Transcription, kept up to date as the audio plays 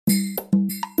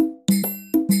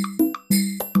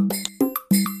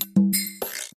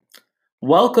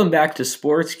Welcome back to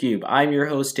Sports Cube. I'm your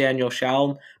host, Daniel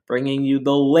Shalom, bringing you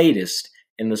the latest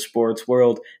in the sports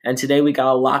world. And today we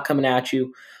got a lot coming at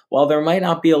you. While there might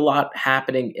not be a lot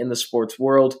happening in the sports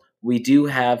world, we do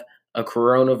have a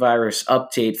coronavirus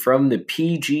update from the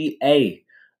PGA.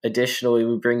 Additionally,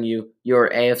 we bring you your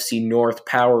AFC North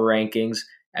power rankings,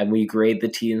 and we grade the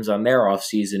teams on their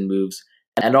offseason moves.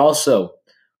 And also,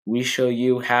 we show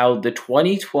you how the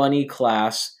 2020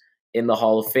 class in the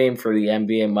Hall of Fame for the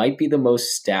NBA might be the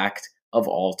most stacked of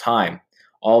all time.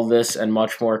 All this and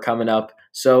much more coming up,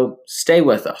 so stay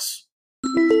with us.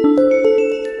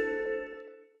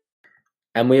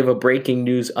 And we have a breaking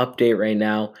news update right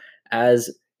now, as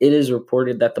it is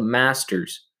reported that the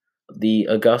Masters, the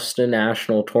Augusta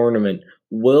National Tournament,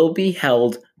 will be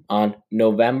held on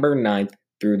November 9th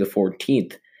through the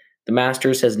 14th. The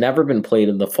Masters has never been played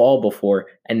in the fall before,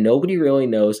 and nobody really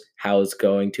knows how it's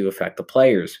going to affect the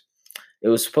players. It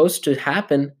was supposed to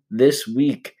happen this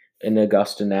week in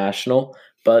Augusta National,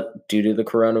 but due to the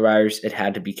coronavirus, it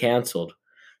had to be canceled.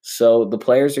 So the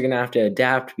players are going to have to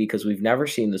adapt because we've never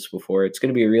seen this before. It's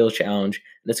going to be a real challenge,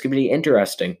 and it's going to be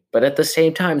interesting. But at the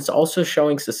same time, it's also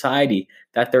showing society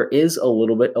that there is a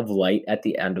little bit of light at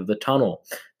the end of the tunnel.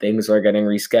 Things are getting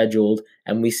rescheduled,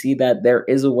 and we see that there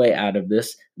is a way out of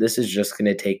this. This is just going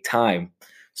to take time.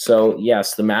 So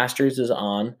yes, the Masters is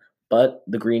on, but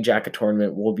the Green Jacket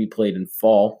Tournament will be played in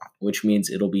fall, which means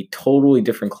it'll be totally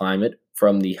different climate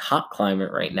from the hot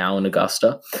climate right now in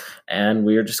Augusta. And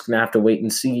we're just going to have to wait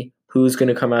and see who's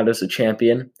going to come out as a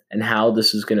champion and how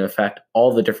this is going to affect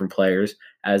all the different players,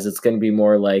 as it's going to be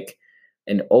more like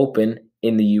an Open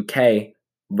in the UK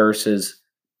versus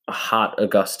a hot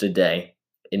Augusta day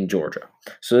in Georgia.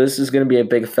 So this is going to be a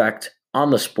big effect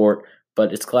on the sport,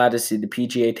 but it's glad to see the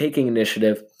PGA taking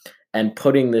initiative and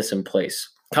putting this in place.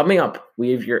 Coming up, we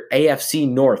have your AFC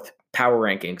North power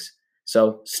rankings,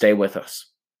 so stay with us.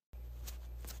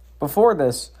 Before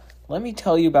this, let me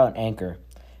tell you about Anchor.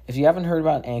 If you haven't heard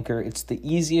about Anchor, it's the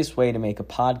easiest way to make a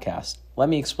podcast. Let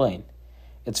me explain.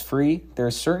 It's free. There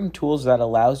are certain tools that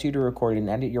allows you to record and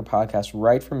edit your podcast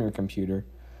right from your computer.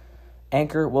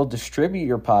 Anchor will distribute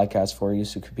your podcast for you,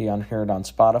 so it could be heard on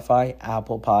Spotify,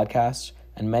 Apple Podcasts,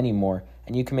 and many more.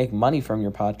 And you can make money from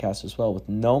your podcast as well with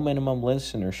no minimum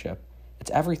listenership. It's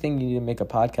everything you need to make a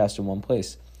podcast in one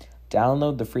place.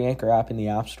 Download the free Anchor app in the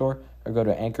App Store or go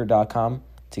to anchor.com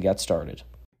to get started.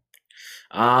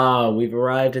 We've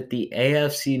arrived at the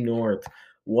AFC North,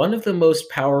 one of the most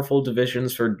powerful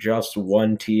divisions for just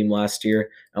one team last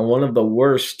year, and one of the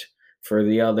worst for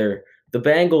the other. The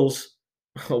Bengals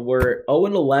were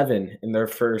 0-11 in their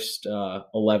first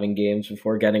 11 games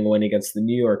before getting a win against the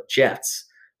New York Jets,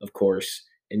 of course,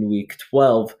 in Week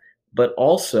 12, but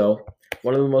also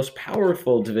one of the most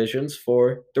powerful divisions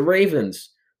for the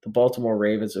Ravens. The Baltimore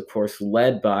Ravens, of course,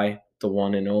 led by the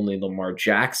one and only Lamar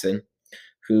Jackson,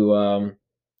 who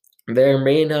their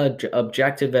main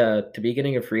objective at the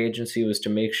beginning of free agency was to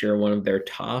make sure one of their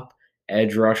top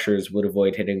edge rushers would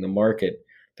avoid hitting the market.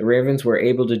 The Ravens were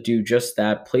able to do just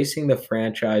that, placing the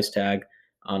franchise tag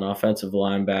on offensive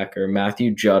linebacker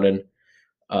Matthew Judon,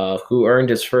 who earned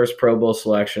his first Pro Bowl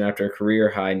selection after a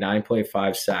career-high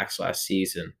 9.5 sacks last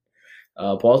season.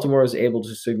 Baltimore was able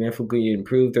to significantly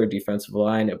improve their defensive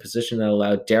line, a position that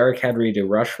allowed Derrick Henry to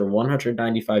rush for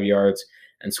 195 yards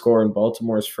and score in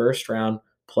Baltimore's first-round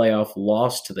playoff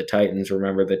loss to the Titans.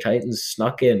 Remember, the Titans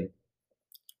snuck in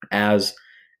as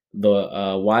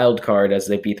the wild card as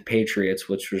they beat the Patriots,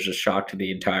 which was a shock to the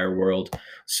entire world.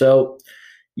 So,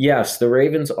 yes, the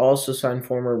Ravens also signed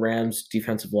former Rams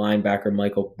defensive linebacker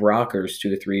Michael Brockers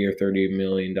to a 3-year, $30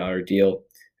 million deal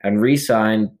and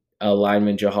re-signed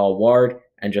lineman Jahal Ward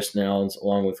and Justin Allen's,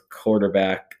 along with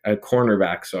cornerback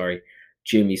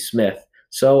Jimmy Smith.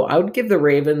 So I would give the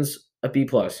Ravens a B+.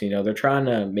 They're trying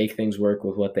to make things work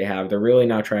with what they have. They're really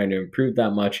not trying to improve that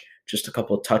much. Just a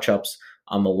couple of touch-ups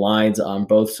on the lines on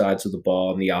both sides of the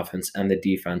ball, on the offense and the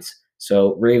defense.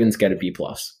 So Ravens get a B+.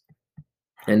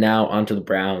 And now onto the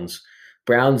Browns.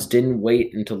 Browns didn't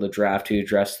wait until the draft to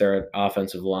address their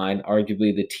offensive line,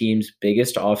 arguably the team's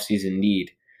biggest offseason need.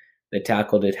 They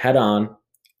tackled it head-on.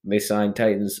 They signed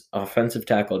Titans offensive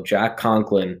tackle Jack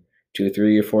Conklin to a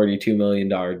 3-year, $42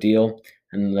 million deal.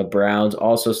 And the Browns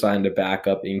also signed a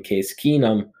backup in Case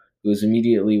Keenum, who was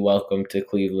immediately welcomed to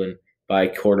Cleveland by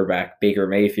quarterback Baker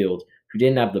Mayfield, who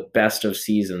didn't have the best of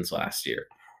seasons last year.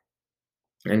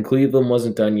 And Cleveland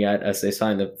wasn't done yet, as they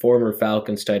signed the former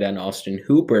Falcons tight end Austin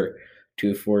Hooper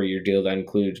to a 4-year deal that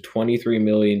included $23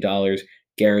 million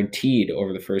guaranteed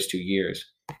over the first 2 years.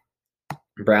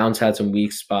 Browns had some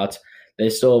weak spots. They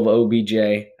still have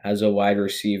OBJ as a wide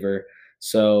receiver,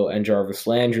 and Jarvis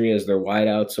Landry as their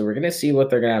wideout. So we're gonna see what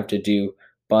they're gonna have to do.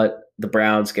 But the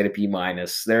Browns get a B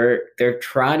minus. They're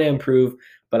trying to improve,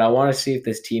 but I want to see if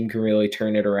this team can really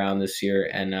turn it around this year.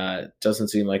 And it doesn't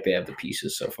seem like they have the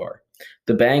pieces so far.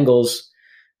 The Bengals,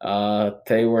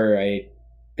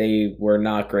 they were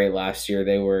not great last year.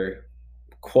 They were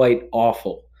quite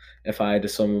awful, if I had to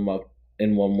sum them up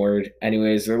in one word.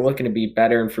 Anyways, they're looking to be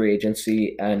better in free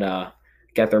agency and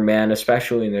get their man,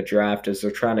 especially in the draft, as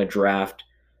they're trying to draft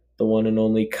the one and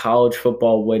only college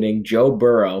football winning Joe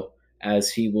Burrow,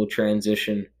 as he will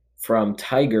transition from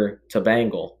Tiger to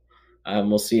Bengal.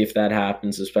 We'll see if that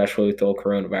happens, especially with the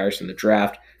coronavirus in the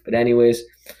draft. But anyways,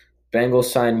 Bengals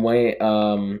signed Wayne,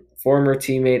 former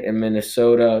teammate in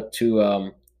Minnesota,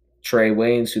 to Trey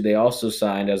Waynes, who they also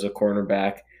signed as a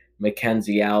cornerback,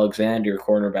 Mackenzie Alexander,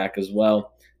 cornerback as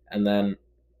well. And then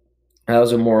that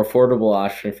was a more affordable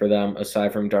option for them,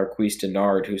 aside from Darquise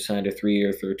Dennard, who signed a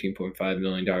 3-year, $13.5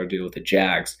 million deal with the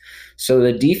Jags. So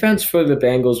the defense for the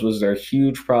Bengals was their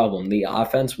huge problem. The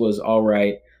offense was all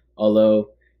right,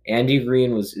 although Andy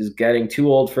Green is getting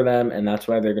too old for them, and that's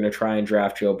why they're going to try and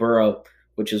draft Joe Burrow,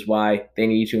 which is why they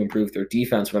need to improve their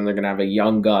defense when they're going to have a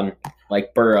young gun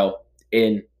like Burrow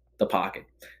in the pocket.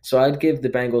 So I'd give the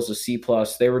Bengals a C+.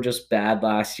 They were just bad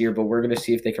last year, but we're going to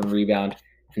see if they can rebound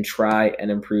and try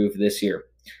and improve this year.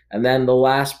 And then the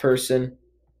last team,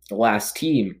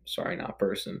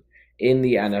 in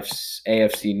the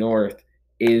AFC North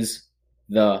is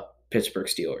the Pittsburgh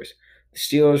Steelers. The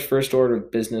Steelers' first order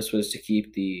of business was to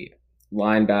keep the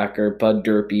linebacker Bud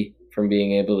Dupree from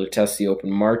being able to test the open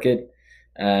market.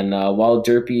 And while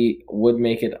Dupree would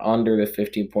make it under the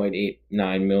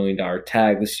 $15.89 million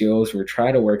tag, the Steelers were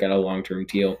trying to work out a long-term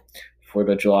deal for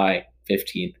the July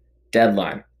 15th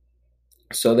deadline.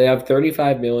 So they have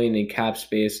 $35 million in cap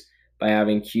space by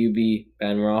having QB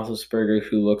Ben Roethlisberger,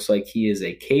 who looks like he is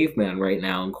a caveman right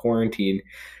now in quarantine,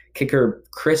 kicker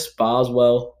Chris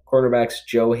Boswell, quarterbacks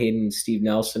Joe Hayden, Steve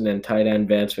Nelson, and tight end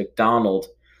Vance McDonald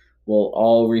will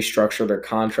all restructure their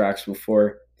contracts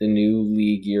before the new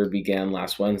league year began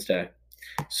last Wednesday.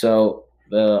 So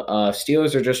the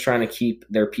Steelers are just trying to keep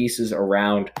their pieces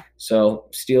around. So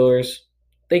Steelers,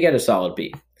 they get a solid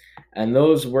B. And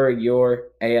those were your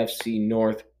AFC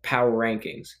North power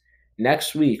rankings.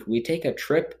 Next week, we take a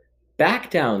trip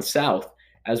back down south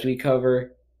as we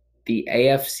cover the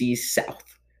AFC South.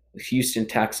 The Houston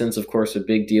Texans, of course, a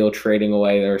big deal, trading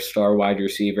away their star wide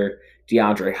receiver,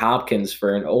 DeAndre Hopkins,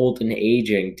 for an old and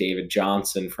aging David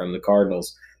Johnson from the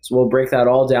Cardinals. So we'll break that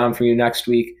all down for you next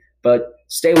week, but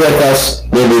stay with us.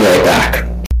 We'll be right back.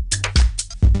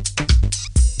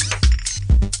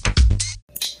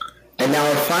 And now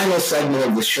our final segment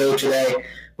of the show today,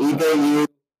 we bring you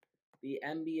the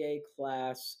NBA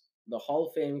class, the Hall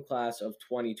of Fame class of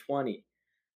 2020.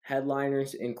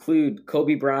 Headliners include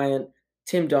Kobe Bryant,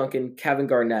 Tim Duncan, Kevin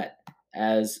Garnett,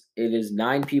 as it is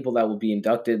 9 people that will be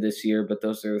inducted this year, but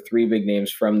those are the 3 big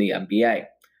names from the NBA.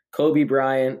 Kobe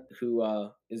Bryant, who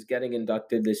is getting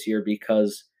inducted this year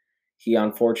because he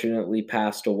unfortunately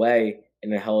passed away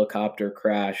in a helicopter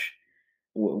crash,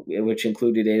 which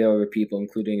included 8 other people,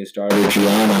 including his daughter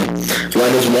Gianna.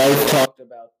 When his wife talked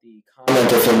about the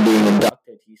comment of him being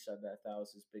inducted, he said that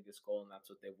was his biggest goal, and that's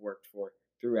what they've worked for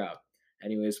throughout.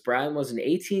 Anyways, Bryant was an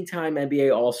 18-time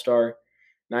NBA All-Star,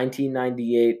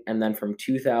 1998, and then from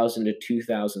 2000 to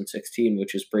 2016,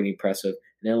 which is pretty impressive.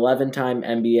 An 11-time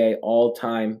NBA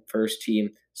all-time first-team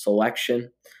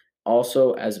selection.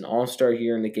 Also, as an All-Star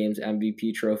here in the game's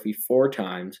MVP trophy 4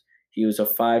 times. He was a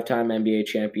 5-time NBA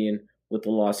champion with the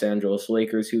Los Angeles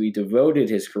Lakers, who he devoted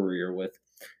his career with.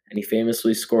 And he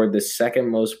famously scored the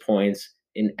second most points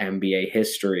in NBA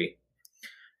history.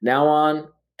 Now on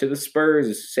to the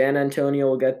Spurs. San Antonio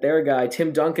will get their guy,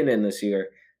 Tim Duncan, in this year.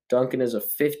 Duncan is a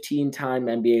 15-time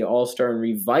NBA All-Star and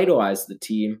revitalized the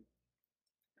team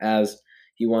as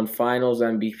he won Finals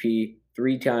MVP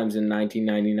 3 times in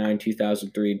 1999,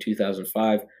 2003, and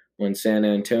 2005 when San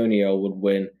Antonio would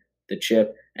win the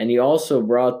chip. And he also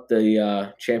brought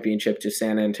the championship to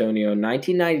San Antonio in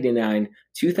 1999,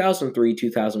 2003,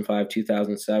 2005,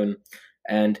 2007,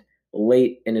 and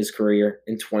late in his career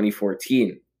in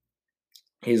 2014.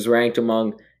 He's ranked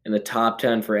in the top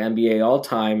 10 for NBA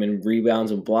all-time in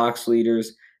rebounds and blocks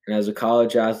leaders. And as a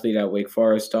college athlete at Wake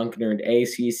Forest, Duncan earned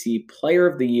ACC Player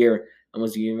of the Year and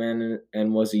was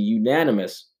a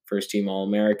unanimous first-team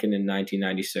All-American in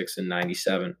 1996 and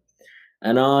 97.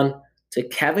 And on to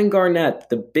Kevin Garnett,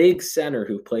 the big center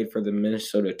who played for the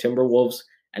Minnesota Timberwolves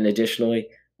and additionally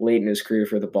late in his career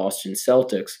for the Boston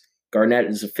Celtics. Garnett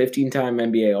is a 15-time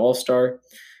NBA All-Star,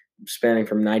 spanning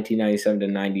from 1997 to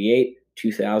 98,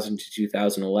 2000 to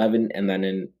 2011, and then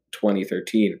in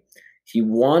 2013. He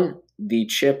won the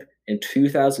chip in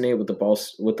 2008 with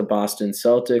the Boston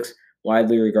Celtics,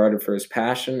 widely regarded for his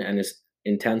passion and his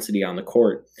intensity on the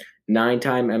court.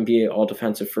 9-time NBA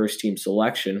All-Defensive First Team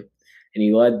selection, and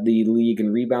he led the league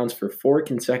in rebounds for 4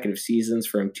 consecutive seasons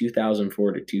from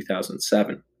 2004 to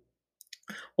 2007.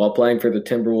 While playing for the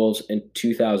Timberwolves in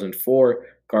 2004,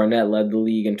 Garnett led the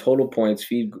league in total points,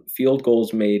 field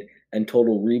goals made, and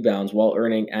total rebounds while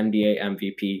earning NBA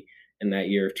MVP in that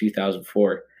year of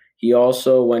 2004. He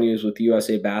also, when he was with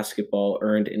USA Basketball,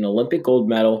 earned an Olympic gold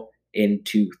medal in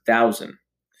 2000.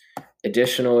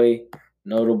 Additionally,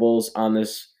 notables on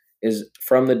this is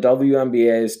from the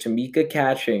WNBA's Tamika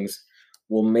Catchings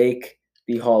will make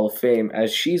the Hall of Fame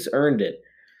as she's earned it.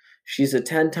 She's a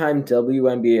 10-time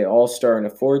WNBA All-Star and a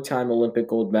 4-time Olympic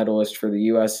gold medalist for the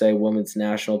USA women's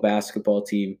national basketball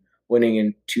team, winning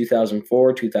in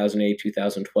 2004, 2008,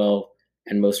 2012,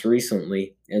 and most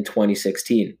recently in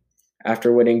 2016.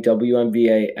 After winning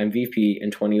WNBA MVP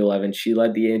in 2011, she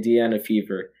led the Indiana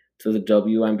Fever to the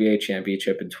WNBA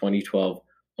championship in 2012,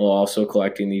 while also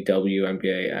collecting the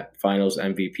WNBA Finals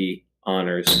MVP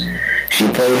honors. She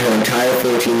played her entire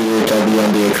 14-year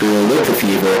WNBA career with the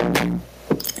Fever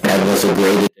and was a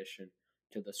great addition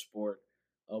to the sport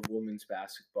of women's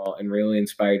basketball and really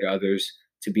inspired others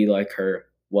to be like her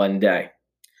one day.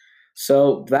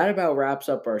 So that about wraps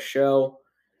up our show.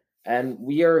 And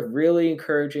we are really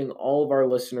encouraging all of our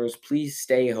listeners, please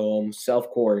stay home,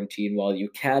 self-quarantine while you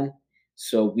can,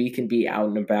 so we can be out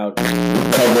and about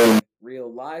covering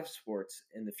real live sports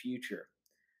in the future.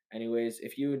 Anyways,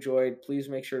 if you enjoyed, please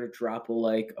make sure to drop a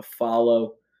like, a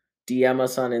follow, DM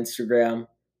us on Instagram,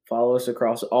 follow us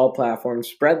across all platforms,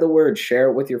 spread the word, share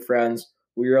it with your friends.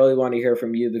 We really want to hear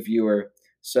from you, the viewer.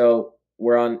 So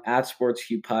we're on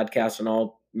 @SportsQ Podcast on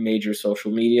all major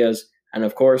social medias. And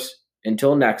of course,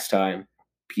 until next time,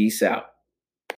 peace out.